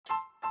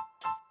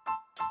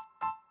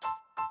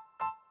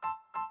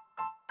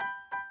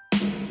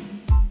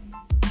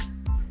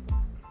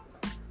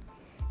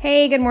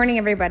Hey, good morning,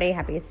 everybody.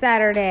 Happy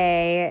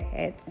Saturday.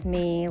 It's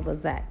me,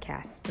 Lizette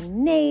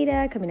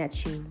Castaneda, coming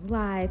at you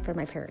live from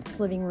my parents'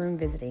 living room,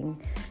 visiting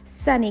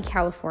sunny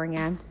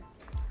California.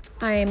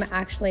 I'm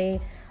actually,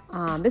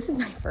 this is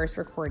my first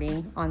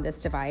recording on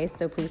this device,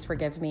 so please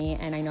forgive me.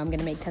 And I know I'm going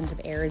to make tons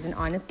of errors. And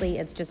honestly,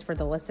 it's just for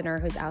the listener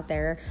who's out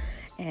there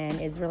and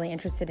is really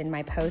interested in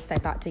my post. I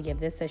thought to give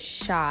this a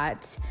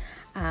shot.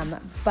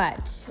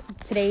 But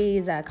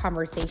today's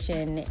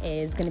conversation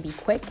is going to be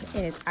quick,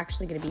 and it's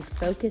actually going to be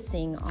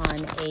focusing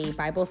on a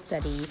Bible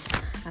study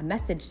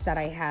message that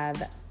I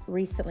have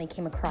recently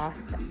came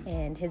across,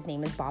 and his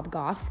name is Bob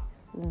Goff.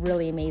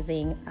 Really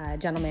amazing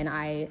gentleman.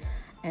 I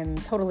am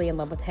totally in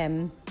love with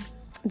him.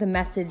 The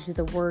message,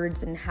 the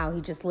words, and how he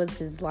just lives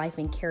his life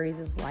and carries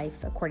his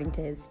life according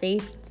to his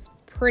faith. It's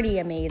pretty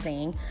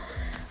amazing.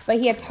 But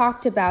he had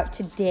talked about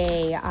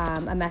today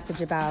a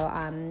message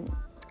about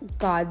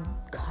God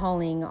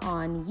calling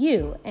on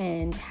you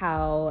and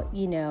how,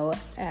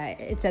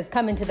 it says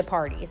come into the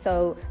party.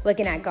 So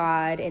looking at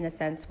God in a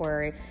sense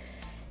where,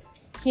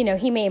 he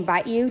may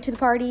invite you to the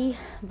party,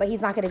 but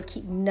he's not going to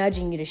keep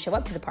nudging you to show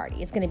up to the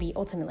party. It's going to be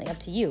ultimately up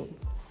to you.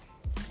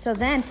 So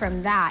then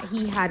from that,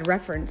 he had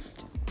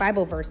referenced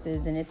Bible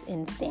verses, and it's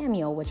in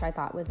Samuel, which I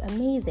thought was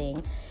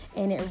amazing.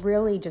 And it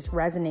really just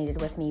resonated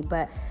with me.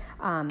 But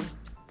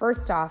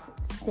first off,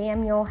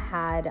 Samuel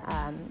had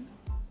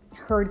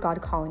heard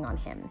God calling on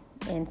him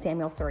in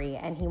Samuel 3,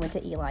 and he went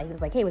to Eli. He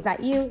was like, hey, was that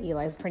you?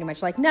 Eli's pretty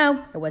much like,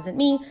 no, it wasn't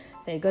me.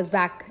 So he goes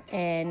back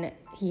and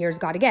he hears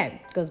God again.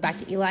 Goes back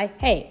to Eli,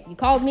 hey, you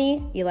called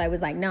me? Eli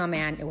was like, no,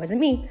 man, it wasn't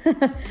me.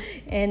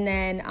 And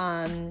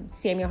then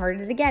Samuel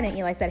heard it again, and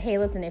Eli said, hey,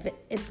 listen, if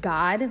it's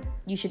God,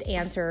 you should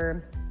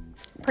answer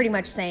pretty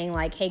much saying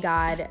like, hey,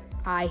 God,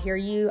 I hear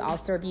you, I'll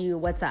serve you,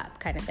 what's up,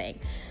 kind of thing.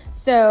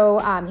 So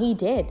he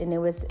did, and it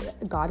was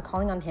God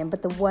calling on him.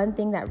 But the one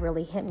thing that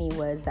really hit me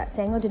was that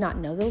Samuel did not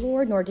know the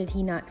Lord, nor did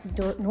he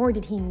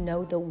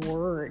know the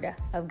word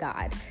of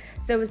God.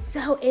 So it was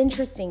so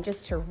interesting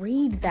just to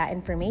read that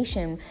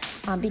information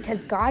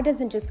because God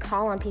doesn't just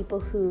call on people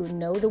who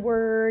know the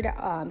word,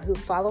 who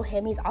follow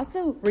him. He's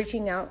also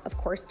reaching out, of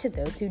course, to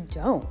those who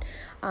don't.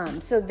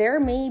 So there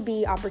may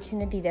be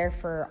opportunity there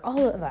for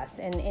all of us.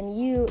 And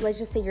you, let's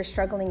just say you're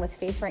struggling with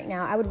faith right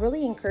now. I would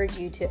really encourage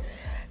you to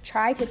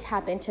try to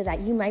tap into that.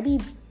 You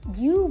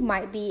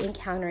might be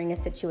encountering a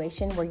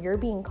situation where you're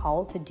being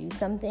called to do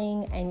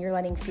something and you're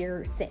letting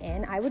fear sit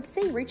in. I would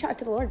say reach out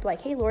to the Lord. Be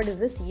like, hey, Lord, is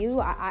this you?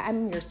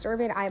 I'm your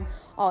servant. I'm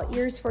all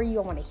ears for you.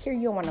 I want to hear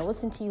you. I want to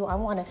listen to you. I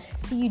want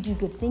to see you do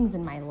good things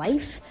in my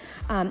life.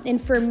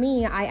 And for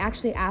me, I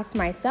actually asked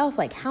myself,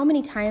 like, how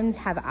many times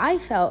have I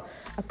felt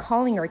a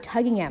calling or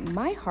tugging at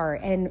my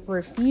heart and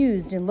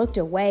refused and looked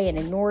away and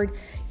ignored,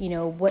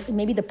 what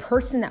maybe the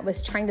person that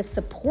was trying to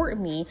support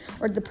me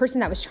or the person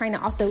that was trying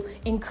to also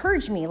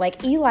encourage me,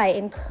 like Eli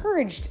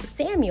encouraged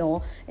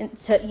Samuel and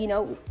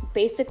to,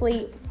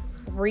 basically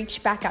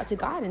reach back out to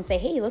God and say,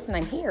 hey, listen,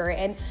 I'm here.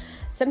 And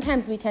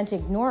sometimes we tend to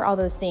ignore all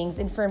those things.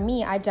 And for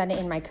me, I've done it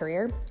in my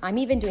career. I'm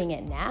even doing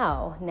it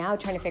now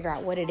trying to figure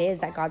out what it is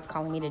that God's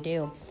calling me to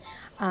do.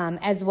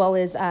 As well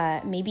as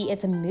maybe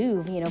it's a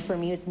move, for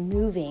me, it's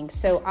moving.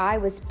 So I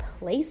was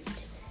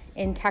placed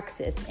in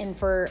Texas. And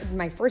for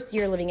my first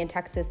year living in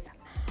Texas,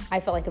 I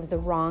felt like it was the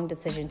wrong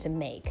decision to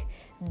make.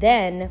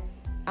 Then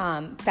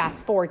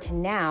fast forward to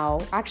now,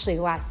 actually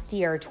last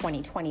year,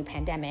 2020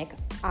 pandemic,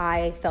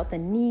 I felt the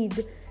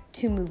need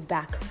to move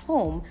back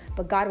home,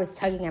 but God was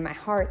tugging at my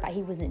heart that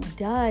he wasn't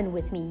done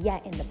with me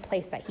yet in the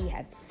place that he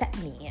had set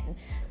me in.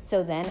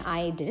 So then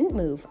I didn't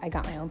move. I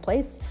got my own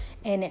place.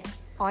 And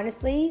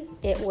honestly,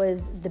 it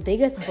was the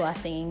biggest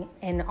blessing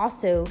and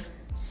also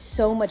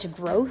so much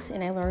growth.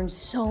 And I learned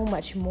so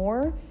much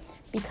more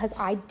because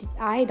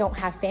I don't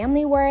have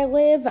family where I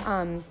live.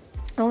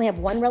 I only have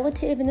one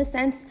relative in the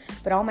sense,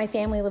 but all my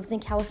family lives in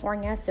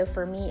California. So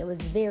for me, it was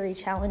very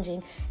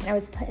challenging. And I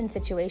was put in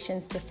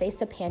situations to face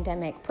the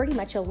pandemic pretty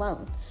much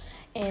alone.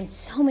 And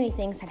so many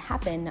things had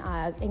happened,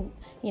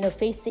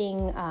 facing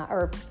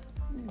or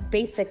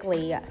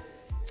basically,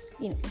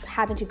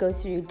 having to go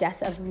through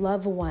death of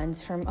loved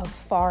ones from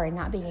afar and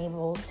not being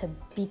able to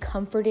be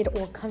comforted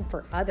or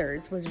comfort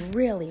others was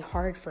really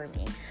hard for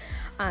me.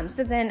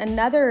 So then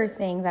another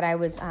thing that I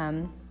was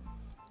going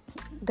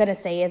to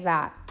say is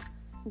that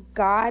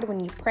God, when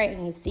you pray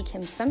and you seek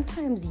him,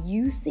 sometimes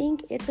you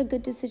think it's a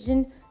good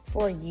decision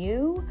for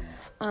you,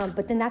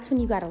 but then that's when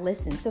you got to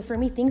listen. So for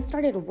me, things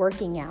started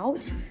working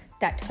out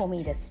that told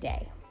me to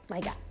stay.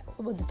 Like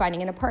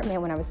finding an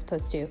apartment when I was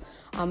supposed to,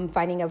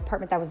 finding an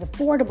apartment that was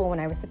affordable when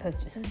I was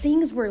supposed to. So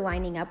things were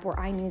lining up where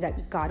I knew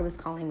that God was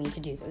calling me to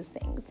do those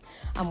things,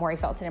 where I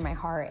felt it in my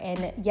heart.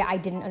 And yeah, I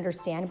didn't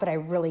understand, but I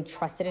really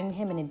trusted in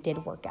him and it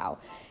did work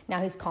out. Now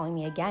he's calling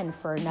me again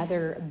for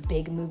another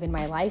big move in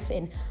my life.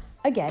 And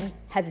again,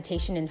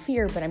 hesitation and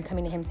fear, but I'm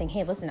coming to him saying,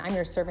 hey, listen, I'm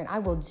your servant. I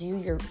will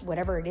do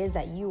whatever it is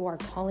that you are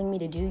calling me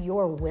to do,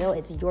 your will.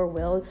 It's your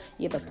will.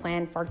 You have a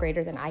plan far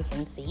greater than I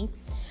can see.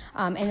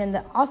 And then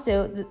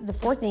the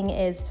fourth thing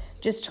is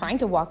just trying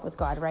to walk with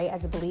God, right?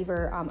 As a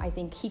believer, I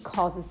think he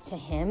calls us to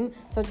him.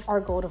 So it's our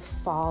goal to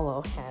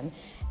follow him.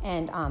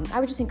 And I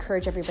would just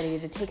encourage everybody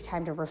to take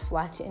time to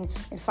reflect and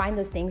find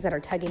those things that are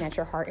tugging at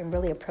your heart and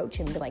really approach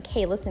him and be like,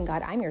 hey, listen,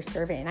 God, I'm your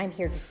servant and I'm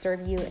here to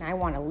serve you and I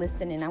want to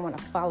listen and I want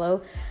to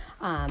follow.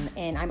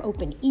 And I'm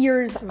open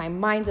ears, my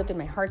mind's open,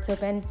 my heart's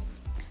open.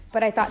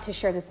 But I thought to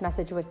share this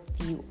message with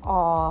you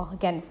all.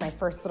 Again, it's my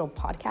first little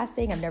podcast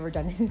thing. I've never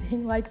done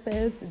anything like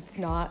this. It's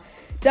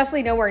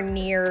definitely nowhere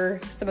near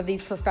some of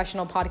these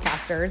professional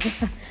podcasters.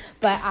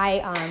 But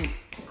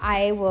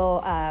I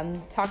will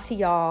talk to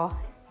y'all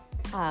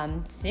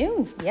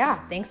soon. Yeah,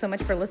 thanks so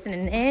much for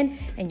listening in,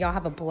 and y'all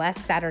have a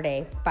blessed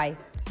Saturday. Bye.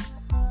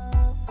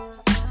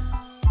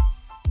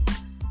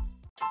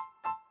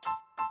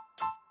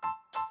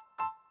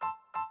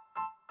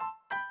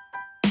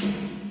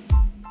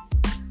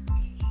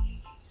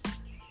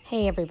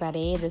 Hey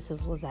everybody, this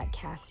is Lizette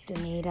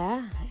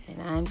Castaneda,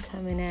 and I'm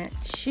coming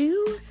at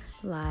you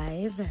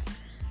live.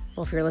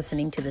 Well, if you're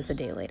listening to this a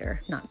day later,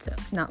 not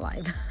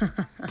live.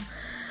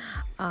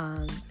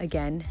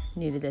 Again,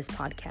 new to this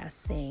podcast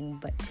thing,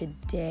 but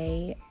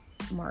today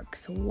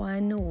marks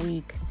 1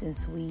 week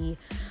since we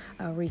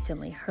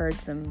recently heard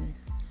some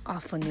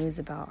awful news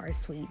about our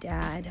sweet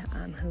dad,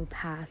 who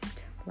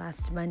passed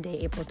last Monday,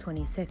 April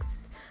 26th,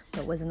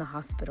 but was in the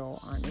hospital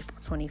on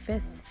April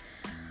 25th.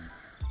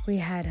 We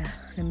had an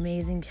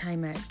amazing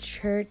time at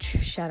church.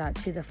 Shout out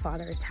to the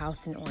Father's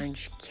House in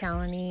Orange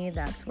County.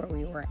 That's where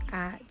we were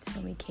at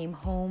when we came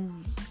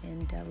home.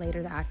 And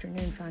later that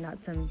afternoon, found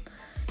out some,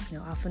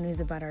 awful news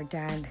about our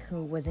dad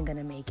who wasn't going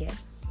to make it.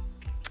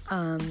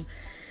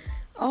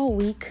 All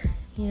week,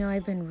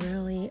 I've been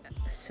really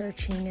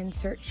searching and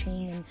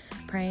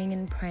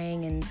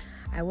praying. And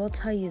I will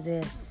tell you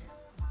this,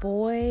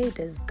 boy,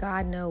 does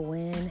God know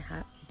when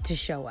to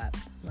show up.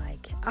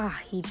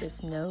 He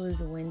just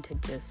knows when to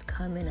just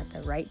come in at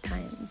the right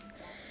times.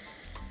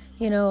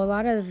 A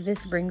lot of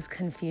this brings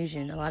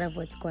confusion. A lot of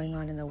what's going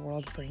on in the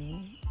world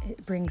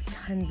brings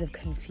tons of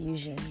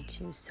confusion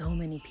to so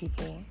many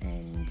people.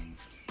 And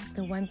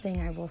the one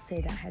thing I will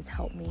say that has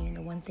helped me, and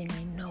the one thing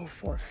I know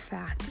for a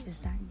fact, is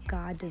that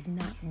God does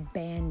not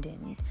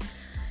abandon.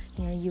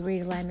 You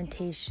read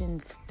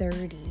Lamentations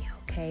 30,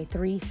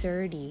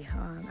 3:30.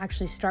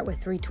 Actually start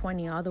with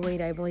 3:20 all the way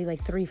to, I believe,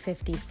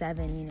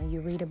 3:57. You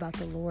read about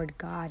the Lord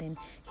God, and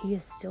he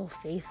is still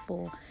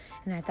faithful.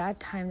 And at that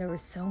time, there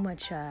was so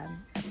much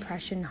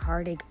oppression,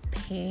 heartache,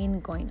 pain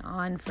going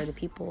on for the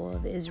people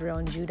of Israel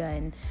and Judah.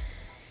 And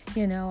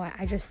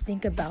I just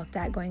think about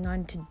that going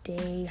on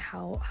today,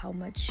 how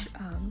much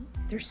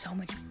there's so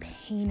much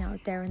pain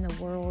out there in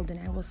the world. And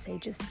I will say,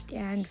 just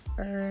stand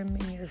firm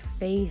in your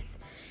faith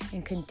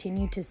and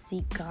continue to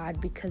seek God,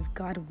 because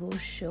God will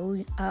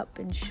show up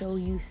and show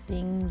you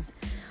things.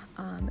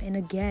 And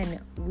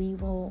again, we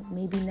will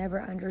maybe never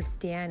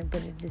understand,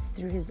 but it is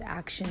through his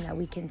action that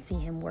we can see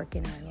him work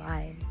in our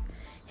lives.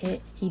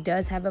 He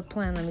does have a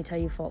plan, let me tell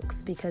you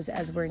folks, because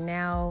as we're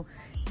now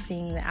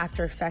seeing the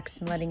after effects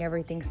and letting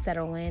everything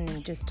settle in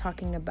and just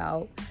talking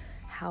about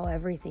how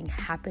everything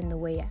happened the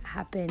way it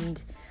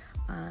happened,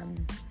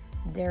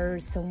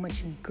 there's so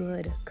much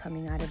good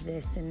coming out of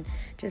this. And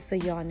just so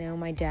y'all know,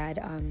 my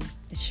dad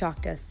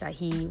shocked us that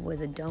he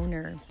was a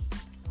donor.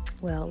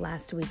 Well,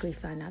 last week we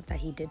found out that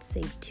he did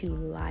save 2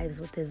 lives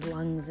with his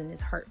lungs and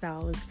his heart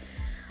valves.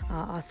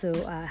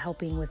 Also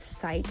helping with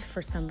sight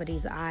for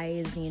somebody's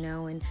eyes,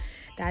 and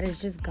that is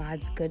just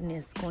God's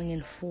goodness going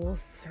in full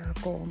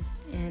circle.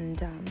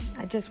 And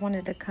I just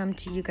wanted to come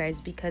to you guys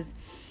because,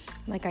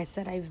 like I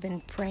said, I've been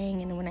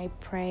praying, and when I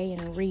pray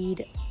and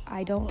read,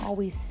 I don't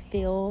always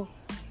feel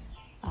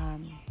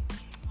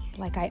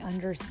like I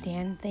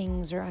understand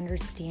things or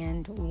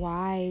understand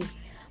why,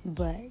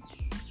 but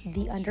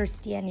the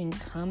understanding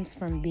comes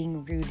from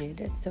being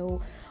rooted.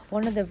 So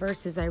one of the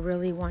verses I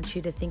really want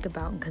you to think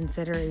about and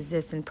consider is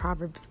this. In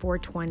Proverbs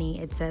 4:20,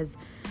 it says,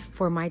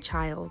 "For my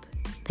child,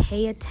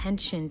 pay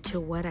attention to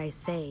what I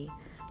say.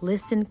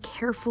 Listen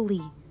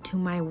carefully to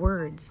my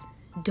words.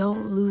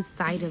 Don't lose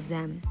sight of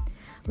them.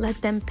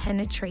 Let them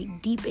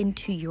penetrate deep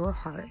into your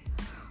heart,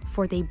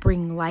 for they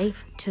bring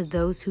life to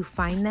those who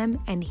find them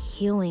and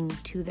healing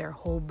to their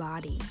whole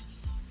body."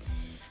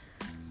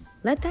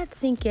 Let that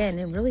sink in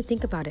and really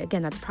think about it.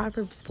 Again, that's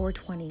Proverbs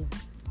 4:20.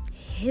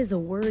 His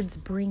words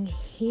bring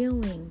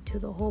healing to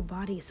the whole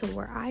body. So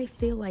where I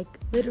feel like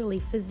literally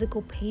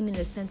physical pain, in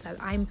the sense that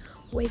I'm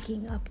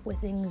waking up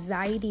with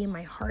anxiety and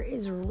my heart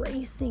is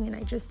racing and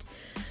I just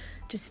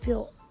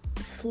feel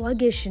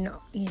sluggish and,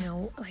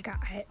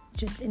 I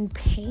just in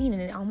pain,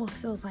 and it almost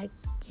feels like,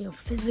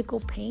 physical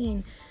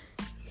pain.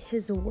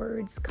 His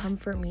words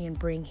comfort me and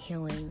bring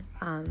healing.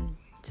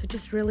 So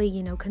just really,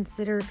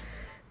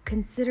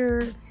 consider,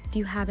 if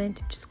you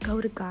haven't, just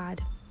go to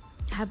God,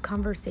 have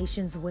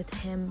conversations with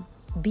him,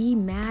 be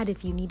mad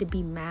if you need to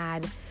be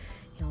mad,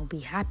 be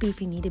happy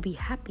if you need to be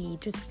happy,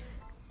 just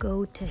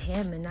go to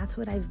him. And that's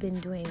what I've been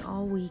doing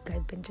all week.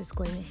 I've been just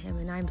going to him,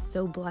 and I'm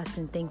so blessed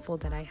and thankful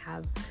that I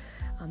have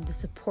the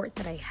support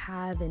that I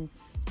have, and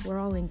We're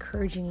all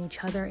encouraging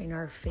each other in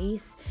our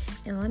faith.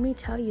 And let me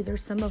tell you,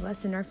 there's some of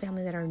us in our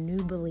family that are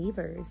new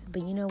believers.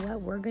 But you know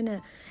what? We're going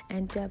to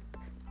end up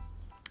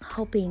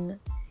helping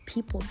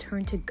people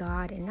turn to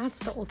God. And that's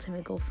the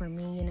ultimate goal for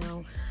me.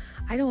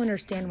 I don't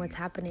understand what's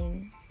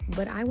happening,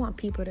 but I want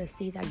people to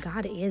see that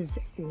God is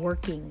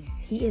working.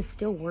 He is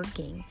still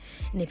working.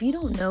 And if you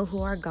don't know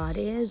who our God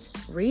is,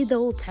 read the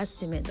Old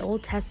Testament. The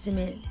Old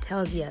Testament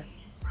tells you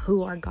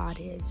who our God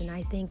is. And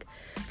I think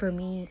for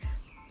me,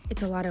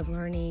 it's a lot of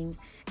learning.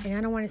 And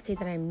I don't want to say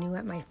that I'm new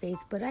at my faith,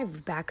 but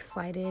I've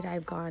backslided.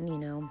 I've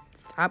gone,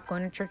 stop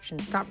going to church and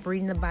stop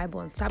reading the Bible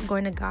and stop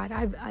going to God.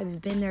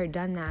 I've been there,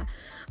 done that.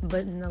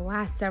 But in the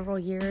last several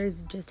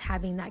years, just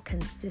having that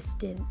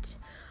consistent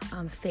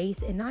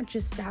faith, and not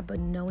just that, but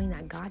knowing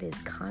that God is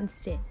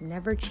constant,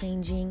 never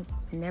changing,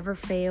 never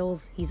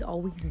fails. He's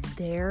always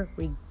there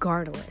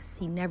regardless.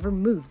 He never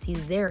moves.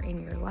 He's there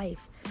in your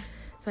life.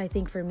 So I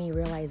think for me,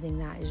 realizing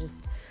that is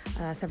just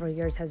several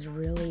years has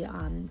really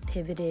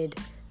pivoted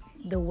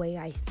the way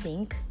I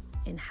think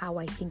and how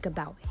I think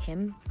about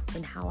him,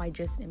 and how I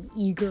just am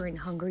eager and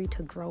hungry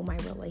to grow my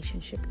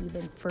relationship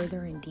even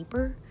further and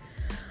deeper.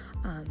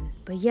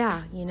 But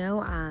yeah,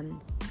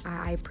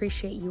 I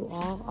appreciate you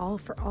all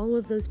for all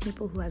of those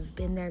people who have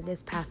been there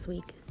this past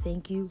week.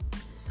 Thank you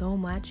so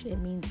much. It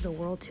means the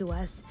world to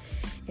us.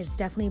 It's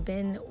definitely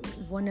been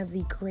one of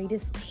the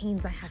greatest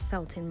pains I have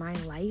felt in my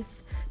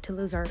life to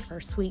lose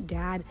our sweet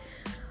dad.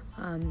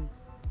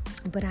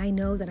 But I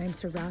know that I'm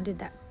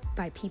surrounded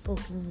by people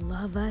who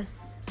love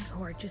us,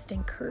 who are just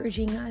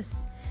encouraging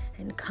us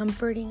and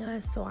comforting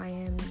us. So I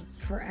am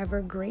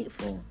forever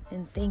grateful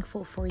and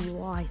thankful for you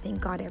all. I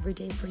thank God every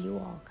day for you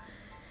all.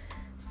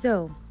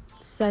 So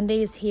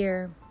Sunday is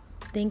here.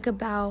 Think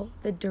about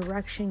the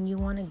direction you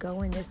want to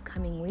go in this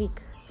coming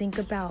week. Think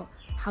about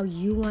how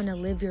you want to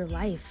live your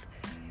life.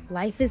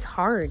 Life is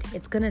hard.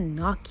 It's going to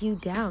knock you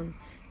down.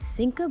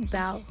 Think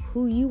about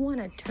who you want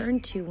to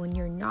turn to when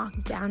you're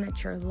knocked down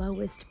at your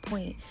lowest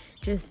point.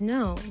 Just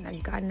know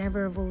that God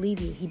never will leave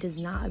you. He does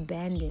not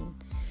abandon.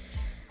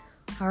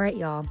 All right,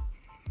 y'all.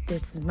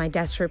 This is my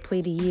desperate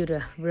plea to you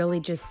to really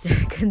just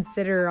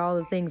consider all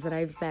the things that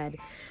I've said.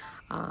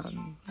 I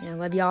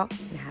love y'all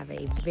and have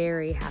a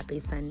very happy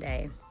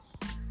Sunday.